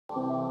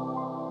I'm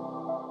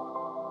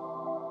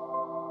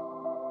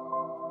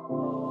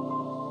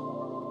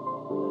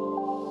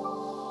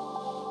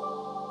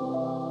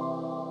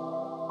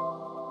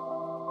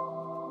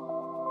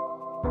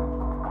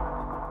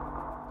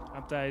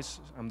Thijs,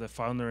 I'm the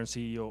founder and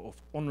CEO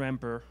of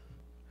Onramper,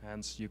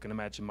 hence you can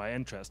imagine my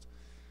interest.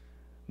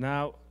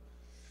 Now,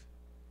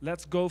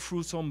 let's go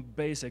through some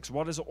basics.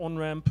 What is an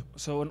on-ramp?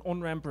 So an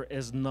on-ramper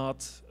is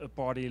not a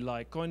party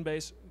like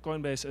Coinbase.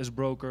 Coinbase is a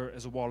broker,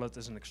 is a wallet,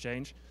 is an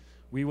exchange.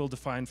 We will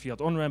define Fiat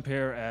on-ramp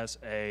here as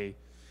a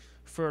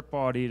third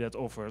party that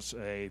offers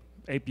a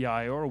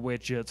API or a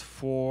widget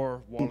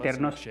for wallets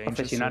and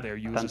exchanges so their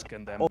users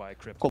can then buy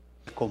crypto.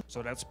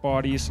 So that's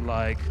parties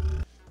like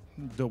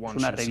the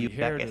ones you see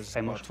here. There's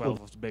about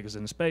 12 of the biggest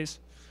in the space.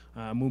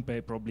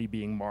 MoonPay probably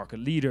being market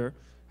leader.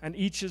 And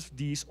each of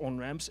these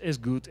on-ramps is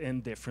good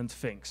in different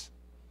things,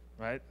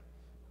 right?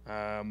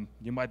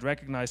 You might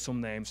recognize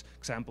some names.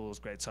 Example is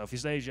Great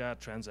Southeast Asia.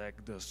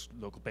 Transact does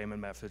local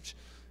payment methods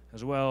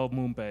as well.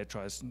 MoonPay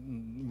tries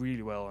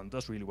really well and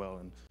does really well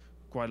and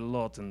quite a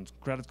lot in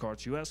credit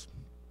cards US.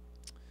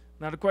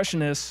 Now the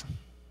question is,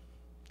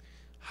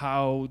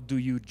 how do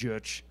you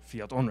judge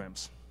Fiat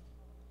on-ramps?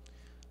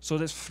 So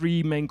there's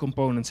three main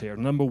components here.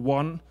 Number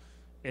one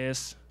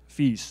is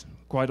fees.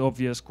 Quite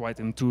obvious, quite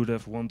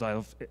intuitive, won't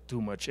dive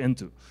too much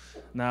into.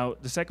 Now,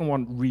 the second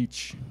one,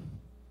 reach.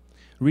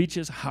 Reach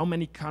is how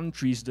many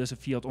countries does a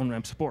Fiat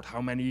on-ramp support?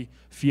 How many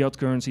fiat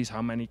currencies,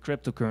 how many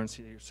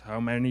cryptocurrencies, how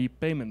many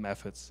payment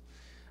methods?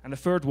 And the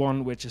third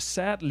one, which is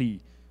sadly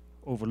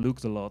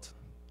overlooked a lot,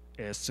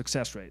 is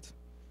success rate.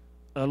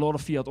 A lot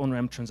of Fiat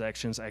on-ramp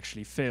transactions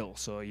actually fail.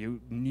 So you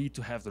need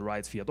to have the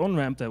right Fiat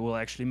on-ramp that will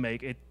actually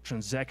make a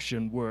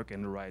transaction work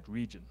in the right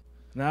region.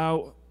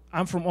 Now,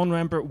 I'm from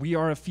Onramper. We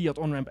are a Fiat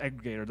on-ramp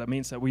aggregator. That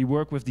means that we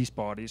work with these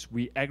parties,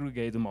 we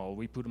aggregate them all,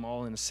 we put them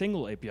all in a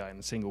single API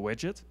and a single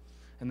widget,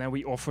 and then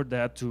we offer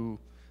that to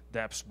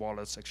dApps,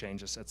 wallets,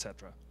 exchanges,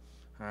 etc.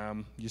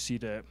 You see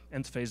the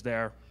interface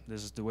there.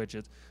 This is the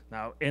widget.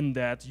 Now, in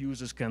that,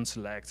 users can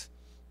select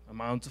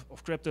amount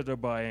of crypto they're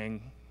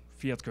buying,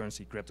 fiat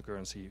currency,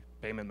 cryptocurrency,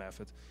 payment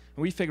method.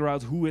 And we figure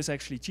out who is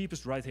actually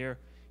cheapest. Right here,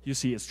 you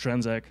see it's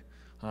Transact.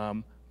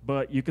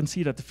 But you can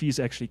see that the fees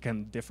actually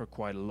can differ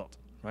quite a lot,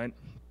 right?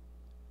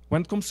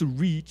 When it comes to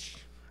reach,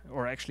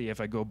 or actually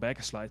if I go back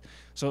a slide,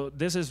 so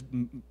this is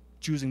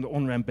choosing the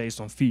on-ramp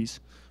based on fees,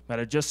 but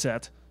I just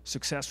said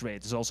success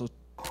rate is also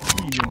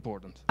really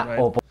important,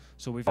 right?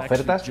 So we've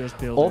ofertas just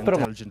built o an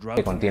programas intelligent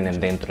que contienen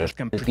dentro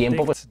el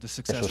tiempo pues,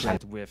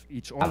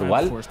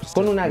 dual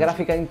con una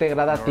gráfica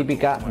integrada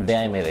típica de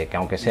AMD, que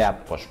aunque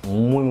sea pues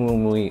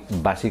muy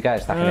básica,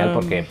 está genial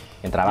porque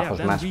en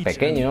trabajos más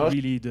pequeños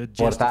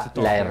porta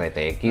la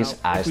RTX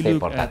a este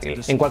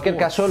portátil. En cualquier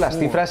caso, las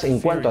cifras en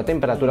cuanto a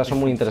temperatura son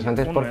muy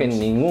interesantes porque en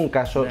ningún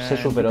caso se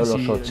superó los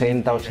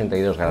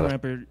 80-82 grados.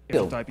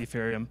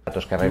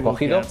 Datos que he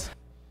recogido,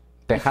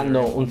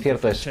 dejando un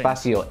cierto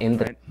espacio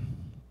entre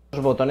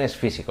los botones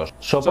físicos.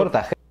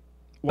 Soporta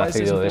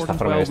nacido de esta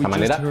forma, de esta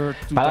manera,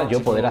 para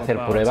yo poder hacer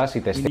pruebas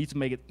y testeo.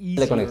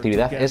 De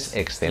conectividad es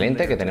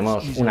excelente, que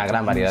tenemos una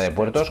gran variedad de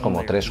puertos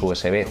como 3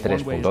 USB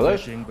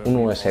 3.2, un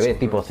USB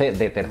tipo C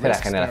de tercera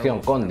generación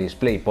con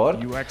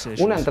DisplayPort,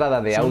 una entrada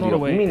de audio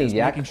mini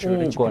jack,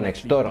 un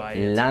conector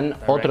LAN,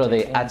 otro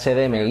de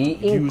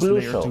HDMI,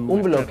 incluso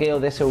un bloqueo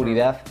de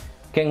seguridad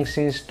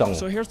Kensington.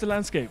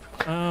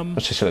 No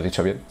sé si lo he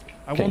dicho bien.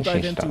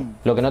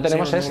 Lo que no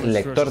tenemos es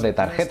lector de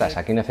tarjetas.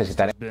 Aquí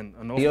necesitaremos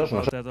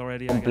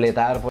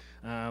completar,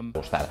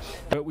 ajustar.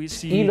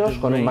 Hilos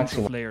con un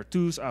máximo.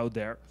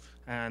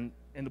 And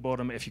in the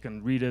bottom, if you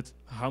can read it,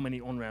 how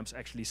many on-ramps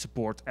actually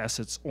support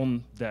assets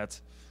on that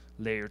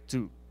layer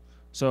 2.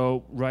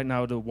 So right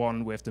now, the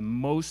one with the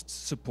most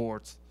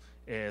support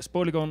is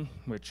Polygon,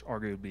 which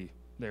arguably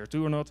layer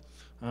 2 or not.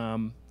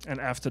 And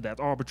after that,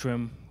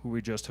 Arbitrum, who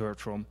we just heard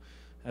from,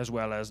 as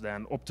well as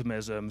then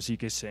Optimism,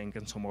 zkSync,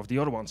 and some of the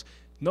other ones.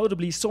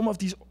 Notably, some of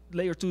these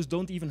layer 2s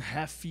don't even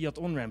have Fiat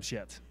on-ramps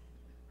yet,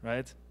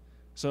 right?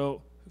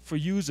 So for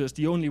users,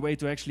 the only way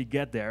to actually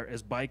get there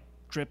is buy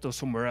crypto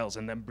somewhere else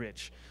and then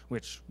bridge,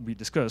 which we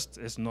discussed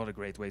is not a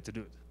great way to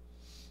do it.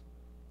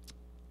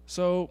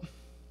 So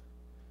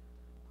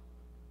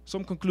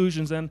some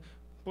conclusions then.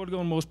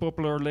 Polygon, most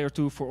popular layer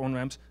 2 for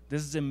on-ramps.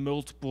 This is in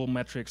multiple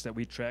metrics that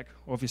we track.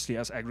 Obviously,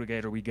 as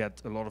aggregator, we get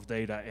a lot of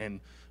data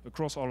in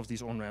across all of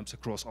these on-ramps,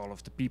 across all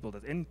of the people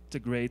that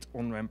integrate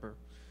Onramper.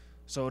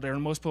 So they're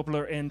most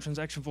popular in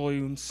transaction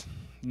volumes,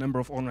 number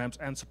of on-ramps,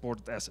 and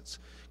supported assets.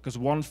 Because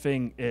one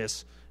thing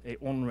is a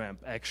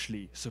on-ramp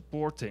actually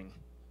supporting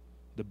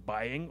the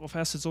buying of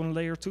assets on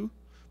layer 2.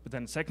 But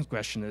then the second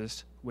question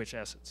is, which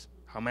assets?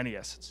 How many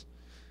assets?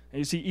 And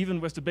you see,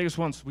 even with the biggest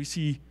ones, we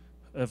see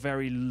a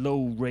very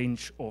low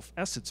range of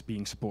assets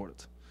being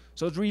supported.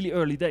 So it's really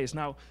early days.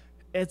 Now,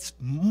 it's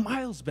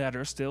miles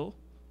better still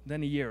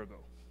than a year ago.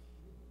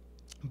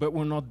 But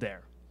we're not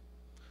there.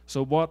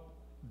 So what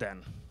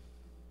then?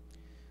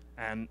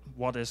 And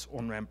what is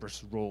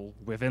Onramper's role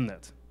within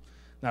that?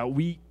 Now,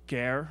 we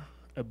care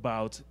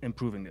about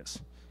improving this.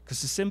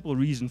 Because the simple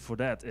reason for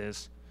that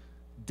is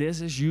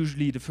this is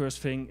usually the first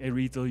thing a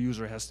retail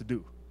user has to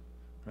do,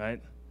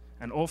 right?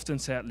 And often,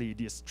 sadly,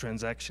 these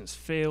transactions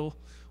fail.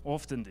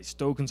 Often these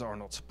tokens are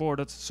not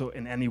supported. So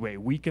in any way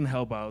we can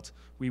help out,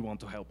 we want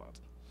to help out.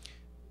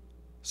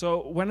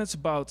 So when it's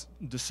about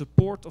the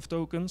support of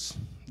tokens,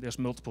 there's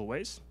multiple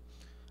ways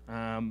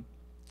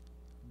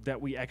that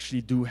we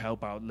actually do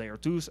help out layer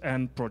 2s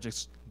and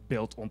projects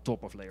built on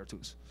top of layer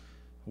 2s.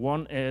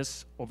 One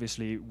is,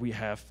 obviously, we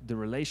have the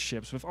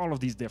relationships with all of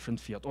these different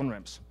Fiat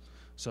on-ramps.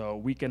 So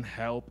we can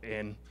help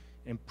in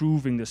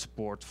improving the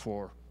support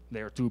for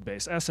layer 2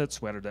 based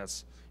assets, whether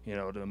that's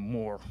the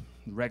more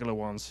regular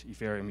ones,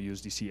 Ethereum,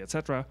 USDC,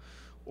 etc.,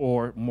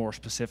 or more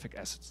specific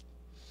assets.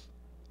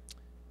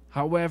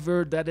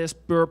 However, that is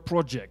per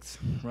project,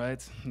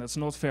 right? That's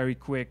not very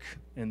quick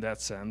in that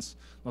sense,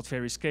 not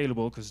very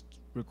scalable, because it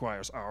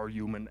requires our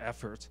human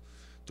effort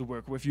to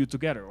work with you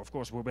together. Of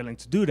course, we're willing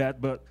to do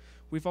that, but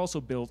we've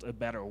also built a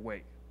better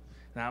way.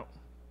 Now,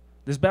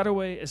 this better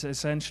way is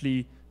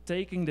essentially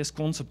taking this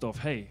concept of,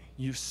 hey,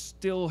 you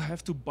still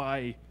have to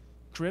buy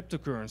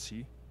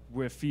cryptocurrency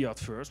with fiat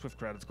first, with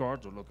credit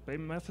card or local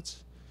payment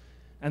methods,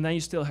 and then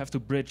you still have to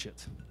bridge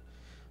it.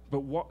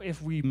 But what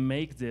if we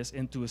make this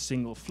into a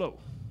single flow?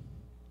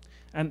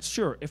 And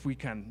sure, if we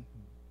can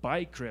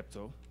buy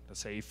crypto, let's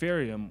say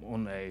Ethereum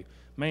on a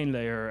main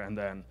layer and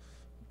then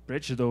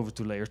bridge it over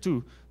to layer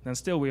 2, then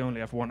still we only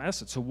have one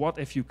asset. So what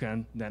if you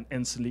can then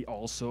instantly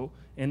also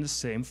in the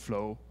same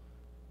flow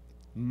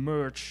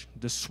merge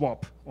the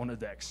swap on a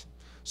DEX?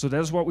 So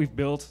that's what we've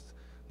built.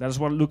 That is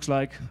what it looks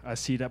like. I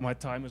see that my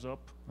time is up.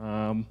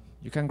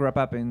 You can wrap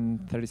up in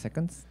 30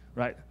 seconds.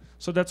 Right.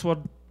 So that's what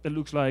it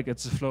looks like.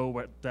 It's a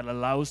flow that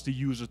allows the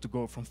user to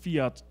go from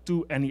fiat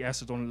to any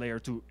asset on layer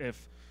 2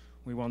 if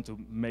we want to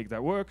make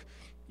that work,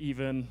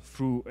 even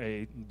through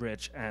a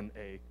bridge and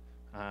a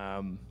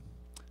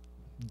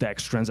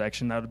DEX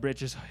transaction. Now the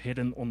bridge is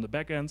hidden on the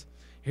back end.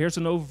 Here's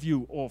an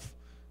overview of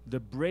the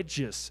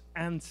bridges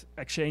and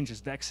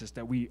exchanges, DEXs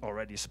that we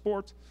already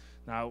support.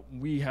 Now,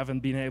 we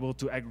haven't been able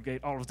to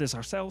aggregate all of this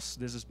ourselves.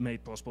 This is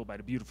made possible by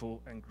the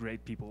beautiful and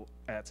great people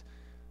at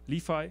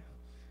Lefi.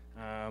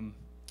 And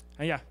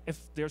yeah, if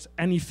there's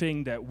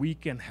anything that we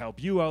can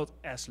help you out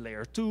as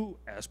layer 2,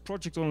 as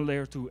project on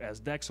layer 2, as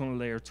DEX on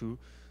layer 2,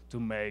 to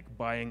make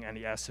buying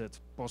any asset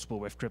possible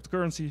with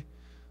cryptocurrency,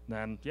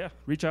 then yeah,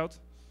 reach out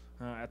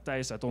at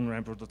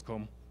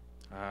Thijs@onramper.com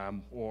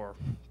or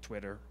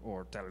Twitter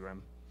or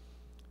Telegram.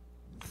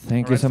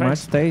 Thank you so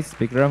much, Thijs.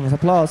 Big round of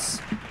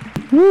applause.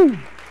 Woo!